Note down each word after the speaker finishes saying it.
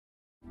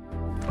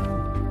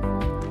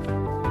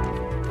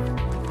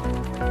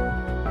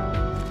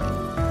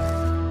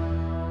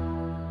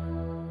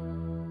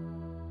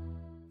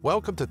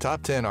Welcome to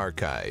Top 10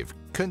 Archive.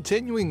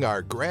 Continuing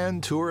our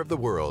grand tour of the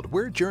world,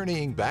 we're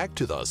journeying back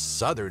to the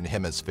southern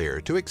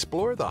hemisphere to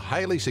explore the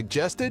highly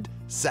suggested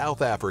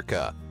South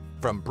Africa.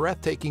 From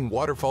breathtaking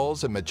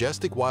waterfalls and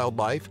majestic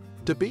wildlife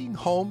to being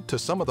home to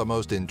some of the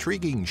most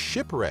intriguing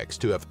shipwrecks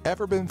to have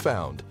ever been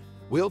found,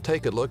 we'll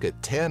take a look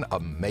at 10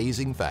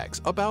 amazing facts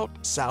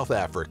about South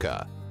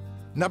Africa.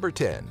 Number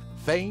 10.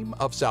 Fame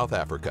of South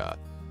Africa.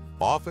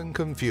 Often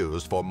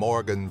confused for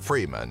Morgan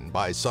Freeman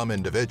by some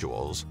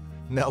individuals,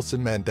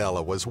 Nelson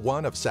Mandela was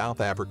one of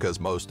South Africa's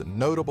most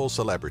notable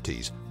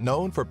celebrities,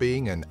 known for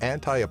being an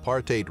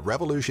anti-apartheid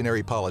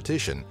revolutionary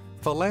politician,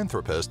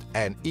 philanthropist,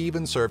 and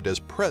even served as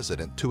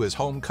president to his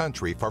home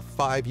country for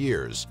 5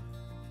 years.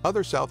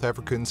 Other South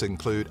Africans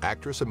include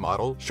actress and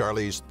model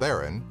Charlize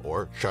Theron,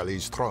 or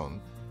Charlize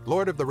Theron,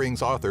 Lord of the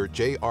Rings author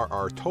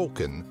J.R.R.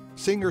 Tolkien,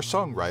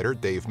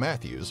 singer-songwriter Dave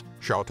Matthews,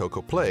 Sharlto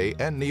Copley,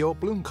 and Neil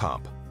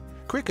Blomkamp.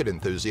 Cricket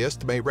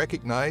enthusiasts may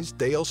recognize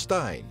Dale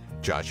Steyn,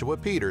 Joshua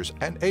Peters,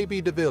 and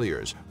A.B. de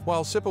Villiers,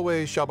 while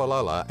Sipaway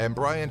Shabalala and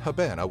Brian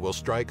Habana will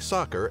strike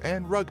soccer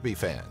and rugby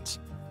fans.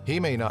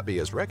 He may not be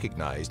as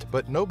recognized,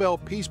 but Nobel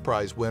Peace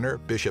Prize winner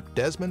Bishop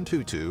Desmond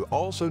Tutu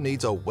also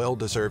needs a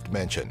well-deserved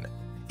mention.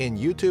 In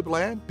YouTube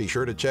land, be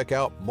sure to check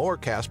out more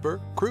Casper,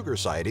 Kruger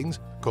sightings,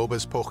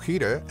 Cobus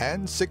Pojita,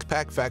 and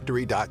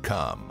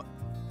SixPackFactory.com.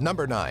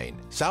 Number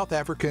 9. South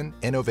African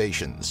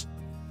Innovations.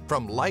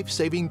 From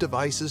life-saving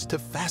devices to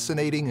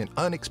fascinating and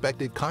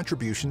unexpected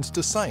contributions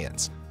to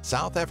science,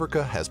 South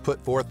Africa has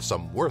put forth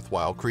some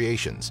worthwhile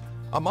creations.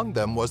 Among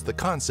them was the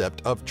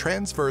concept of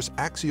transverse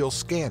axial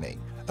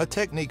scanning, a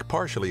technique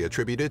partially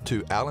attributed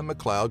to Alan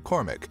MacLeod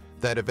Cormack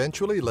that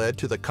eventually led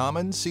to the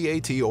common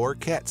CAT or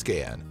CAT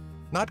scan.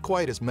 Not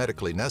quite as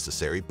medically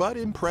necessary, but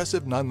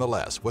impressive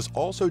nonetheless, was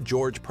also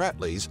George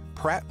Pratley's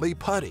Pratley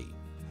Putty.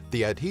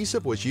 The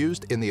adhesive was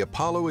used in the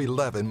Apollo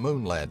 11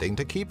 moon landing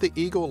to keep the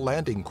Eagle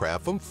landing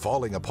craft from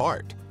falling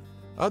apart.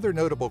 Other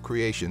notable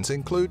creations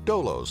include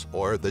dolos,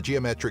 or the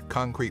geometric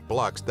concrete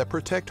blocks that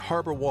protect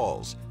harbor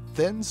walls,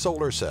 thin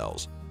solar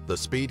cells, the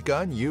speed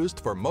gun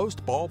used for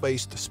most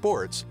ball-based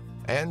sports,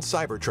 and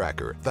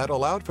Cybertracker that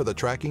allowed for the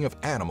tracking of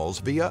animals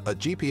via a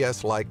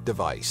GPS-like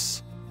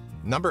device.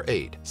 Number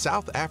 8.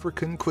 South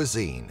African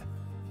Cuisine.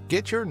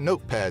 Get your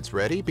notepads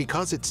ready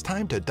because it's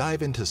time to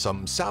dive into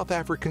some South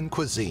African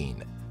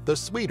cuisine. The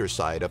sweeter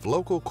side of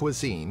local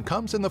cuisine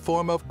comes in the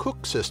form of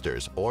cook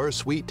sisters, or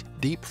sweet,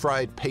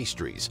 deep-fried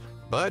pastries.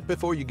 But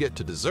before you get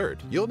to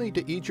dessert, you'll need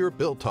to eat your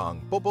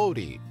biltong,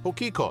 bobodi,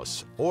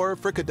 bokikos, or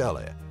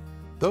frikadelle.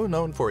 Though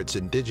known for its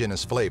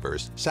indigenous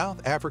flavors,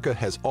 South Africa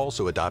has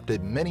also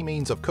adopted many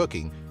means of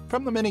cooking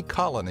from the many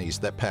colonies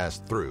that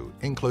passed through,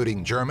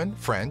 including German,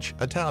 French,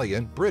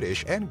 Italian,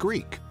 British, and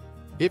Greek.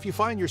 If you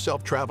find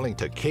yourself traveling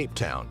to Cape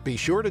Town, be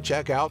sure to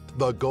check out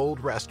the Gold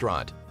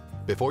Restaurant.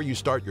 Before you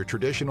start your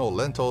traditional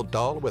lentil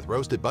dal with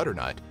roasted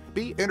butternut,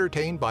 be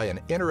entertained by an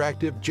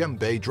interactive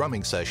djembe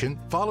drumming session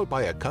followed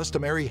by a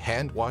customary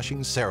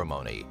hand-washing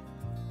ceremony.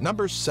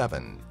 Number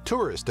 7.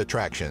 Tourist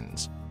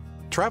Attractions.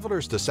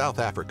 Travelers to South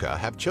Africa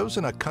have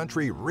chosen a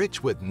country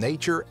rich with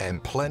nature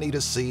and plenty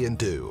to see and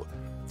do.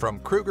 From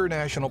Kruger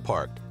National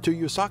Park to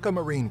Usaka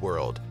Marine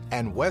World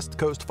and West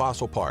Coast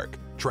Fossil Park,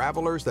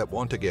 travelers that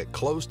want to get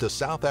close to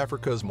South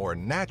Africa's more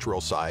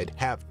natural side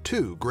have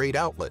 2 great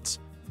outlets.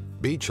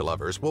 Beach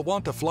lovers will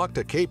want to flock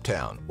to Cape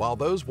Town, while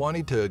those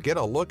wanting to get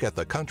a look at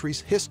the country's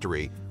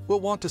history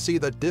will want to see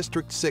the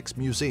District 6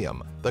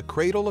 Museum, the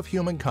Cradle of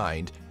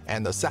Mankind,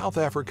 and the South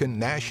African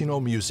National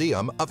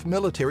Museum of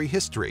Military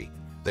History.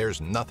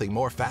 There's nothing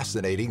more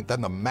fascinating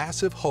than the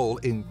massive hole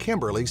in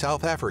Kimberley,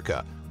 South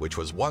Africa, which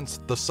was once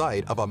the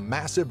site of a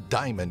massive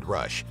diamond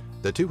rush.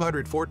 The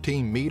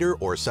 214-meter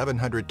or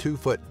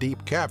 702-foot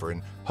deep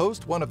cavern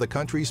hosts one of the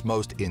country's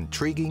most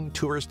intriguing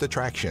tourist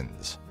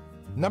attractions.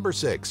 Number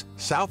 6.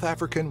 South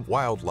African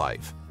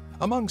Wildlife.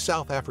 Among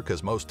South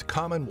Africa's most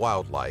common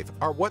wildlife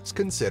are what's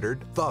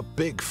considered the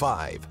Big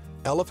Five: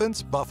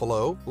 elephants,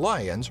 buffalo,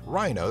 lions,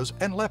 rhinos,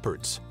 and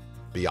leopards.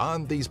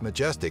 Beyond these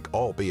majestic,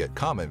 albeit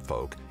common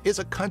folk, is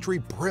a country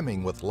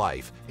brimming with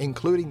life,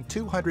 including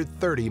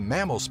 230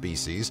 mammal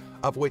species,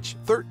 of which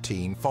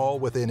 13 fall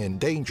within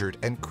endangered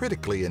and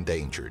critically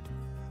endangered.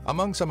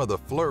 Among some of the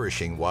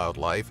flourishing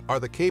wildlife are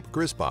the Cape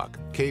Griesbach,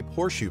 Cape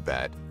Horseshoe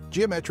Bat,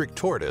 Geometric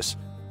Tortoise,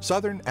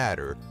 Southern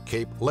Adder,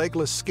 Cape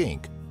Legless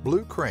Skink,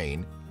 Blue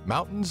Crane,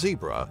 Mountain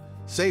Zebra,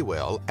 Sei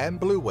Whale, and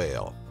Blue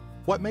Whale.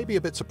 What may be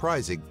a bit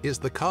surprising is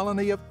the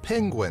colony of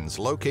penguins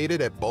located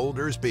at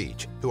Boulders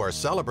Beach, who are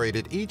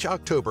celebrated each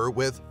October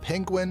with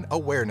Penguin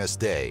Awareness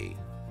Day.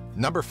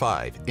 Number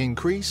 5.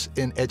 Increase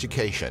in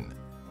education.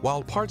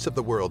 While parts of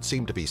the world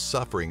seem to be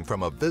suffering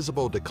from a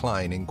visible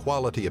decline in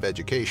quality of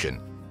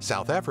education,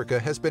 South Africa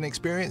has been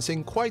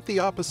experiencing quite the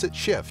opposite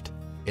shift.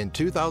 In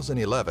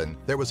 2011,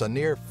 there was a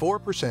near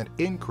 4%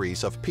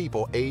 increase of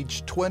people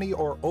aged 20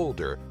 or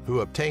older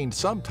who obtained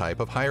some type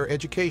of higher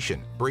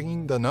education,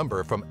 bringing the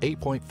number from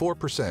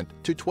 8.4%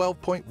 to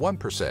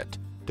 12.1%.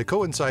 To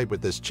coincide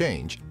with this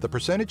change, the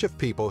percentage of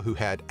people who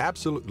had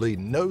absolutely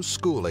no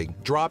schooling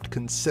dropped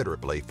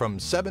considerably from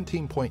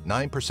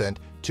 17.9%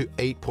 to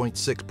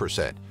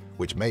 8.6%,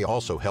 which may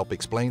also help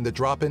explain the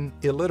drop in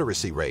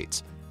illiteracy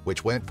rates,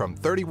 which went from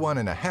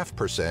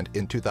 31.5%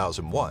 in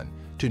 2001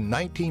 to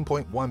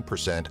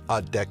 19.1%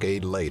 a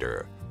decade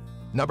later.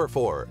 Number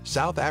 4.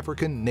 South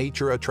African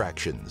nature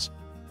attractions.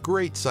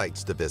 Great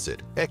sites to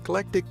visit,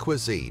 eclectic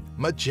cuisine,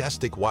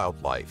 majestic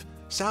wildlife.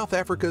 South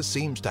Africa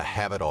seems to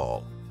have it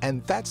all.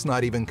 And that's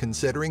not even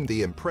considering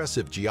the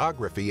impressive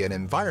geography and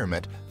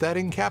environment that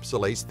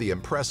encapsulates the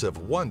impressive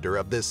wonder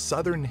of this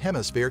southern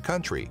hemisphere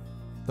country.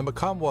 The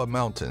Makamwa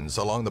Mountains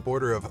along the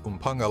border of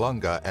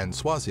Mpumalanga and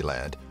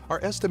Swaziland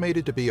are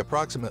estimated to be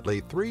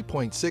approximately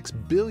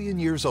 3.6 billion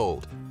years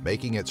old,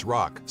 making its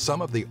rock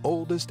some of the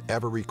oldest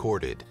ever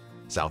recorded.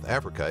 South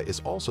Africa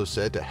is also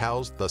said to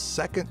house the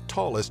second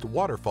tallest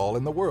waterfall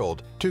in the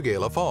world,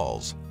 Tugela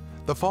Falls.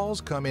 The falls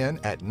come in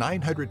at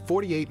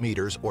 948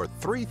 meters or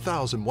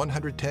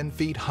 3,110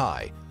 feet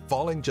high,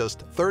 falling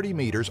just 30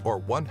 meters or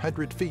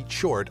 100 feet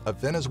short of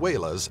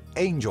Venezuela's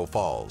Angel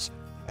Falls.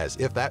 As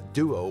if that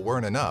duo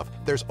weren't enough,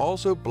 there's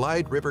also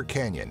Blyde River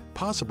Canyon,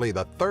 possibly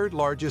the third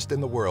largest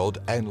in the world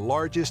and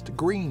largest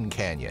green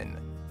canyon.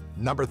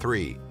 Number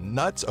 3.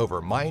 Nuts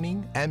over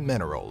mining and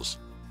minerals.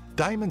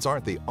 Diamonds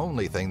aren't the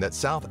only thing that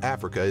South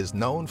Africa is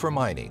known for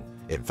mining.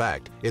 In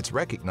fact, it's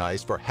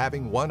recognized for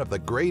having one of the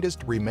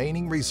greatest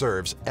remaining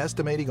reserves,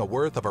 estimating a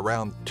worth of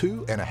around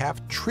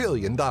 $2.5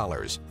 trillion.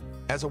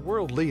 As a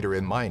world leader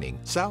in mining,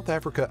 South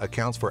Africa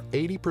accounts for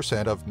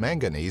 80% of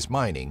manganese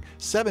mining,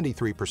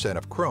 73%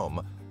 of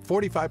chrome,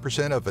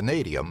 45% of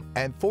vanadium,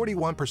 and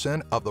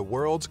 41% of the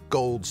world's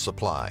gold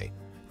supply.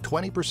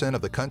 20%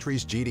 of the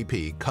country's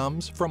GDP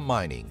comes from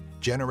mining,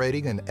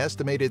 generating an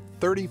estimated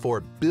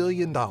 $34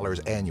 billion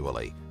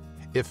annually.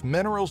 If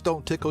minerals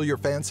don't tickle your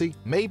fancy,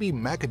 maybe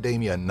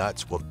macadamia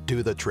nuts will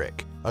do the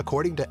trick.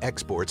 According to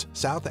exports,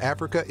 South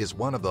Africa is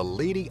one of the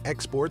leading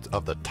exports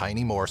of the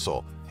tiny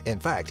morsel.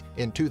 In fact,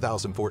 in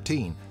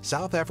 2014,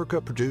 South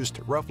Africa produced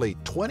roughly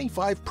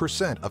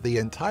 25% of the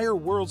entire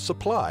world's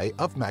supply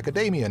of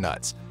macadamia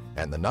nuts,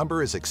 and the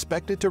number is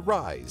expected to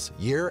rise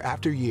year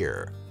after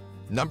year.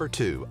 Number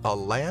 2. A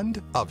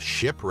land of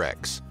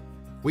shipwrecks.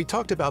 We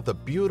talked about the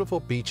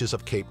beautiful beaches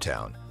of Cape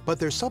Town, but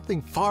there's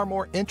something far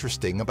more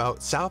interesting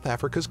about South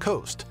Africa's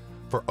coast.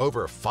 For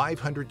over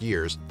 500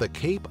 years, the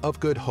Cape of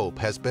Good Hope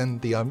has been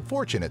the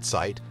unfortunate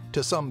site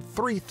to some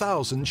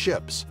 3,000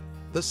 ships.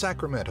 The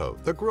Sacramento,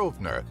 the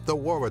Grosvenor, the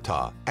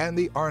Waratah, and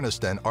the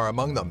Arniston are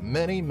among the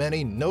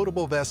many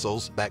notable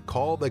vessels that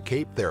call the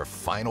Cape their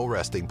final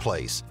resting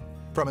place.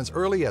 From as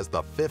early as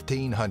the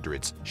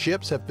 1500s,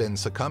 ships have been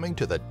succumbing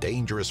to the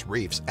dangerous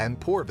reefs and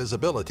poor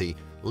visibility,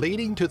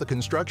 leading to the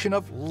construction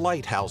of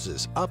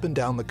lighthouses up and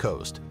down the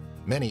coast.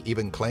 Many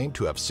even claim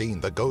to have seen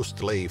the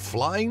ghostly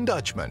Flying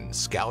Dutchman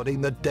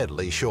scouting the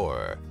deadly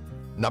shore.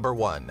 Number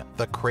 1.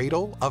 The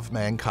Cradle of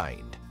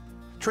Mankind.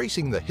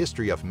 Tracing the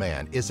history of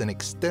man is an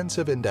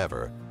extensive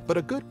endeavor, but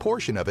a good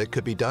portion of it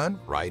could be done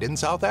right in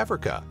South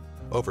Africa.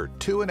 Over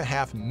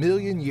 2.5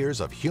 million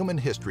years of human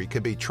history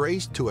can be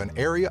traced to an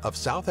area of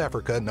South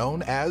Africa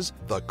known as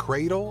the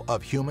Cradle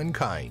of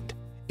Humankind.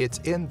 It's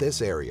in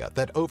this area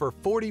that over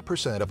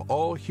 40% of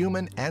all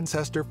human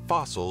ancestor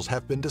fossils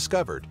have been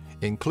discovered,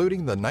 including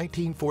the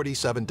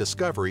 1947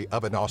 discovery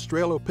of an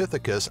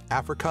Australopithecus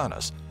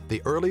africanus,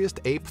 the earliest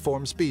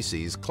ape-form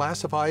species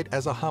classified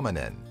as a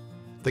hominin.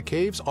 The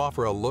caves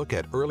offer a look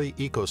at early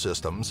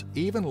ecosystems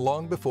even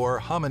long before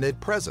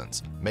hominid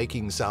presence,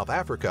 making South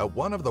Africa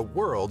one of the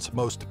world's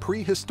most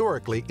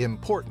prehistorically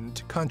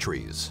important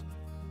countries.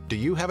 Do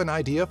you have an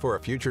idea for a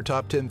future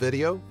Top 10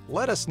 video?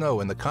 Let us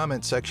know in the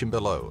comment section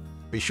below.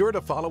 Be sure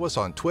to follow us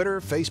on Twitter,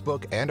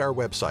 Facebook, and our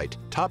website,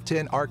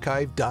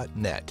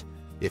 top10archive.net.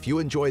 If you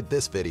enjoyed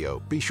this video,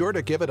 be sure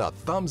to give it a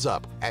thumbs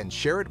up and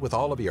share it with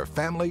all of your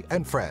family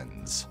and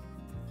friends.